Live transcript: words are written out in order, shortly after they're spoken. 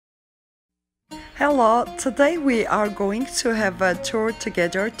Hello, today we are going to have a tour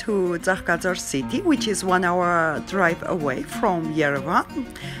together to Tsaghkadzor city, which is 1 hour drive away from Yerevan.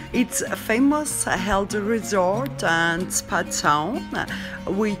 It's a famous health resort and spa town,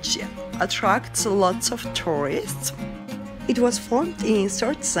 which attracts lots of tourists. It was formed in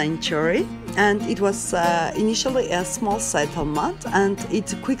 3rd century and it was initially a small settlement, and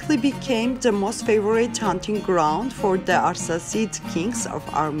it quickly became the most favorite hunting ground for the Arsacid kings of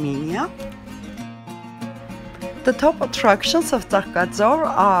Armenia. The top attractions of Tsaghkadzor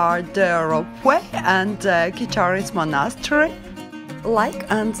are the ropeway and the Kicharis monastery. Like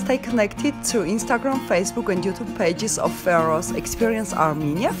and stay connected to Instagram, Facebook and YouTube pages of PHAROS Experience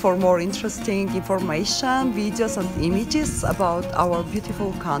Armenia for more interesting information, videos and images about our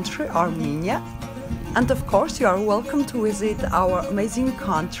beautiful country, Armenia. And of course, you are welcome to visit our amazing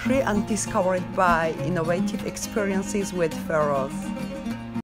country and discover it by innovative experiences with PHAROS.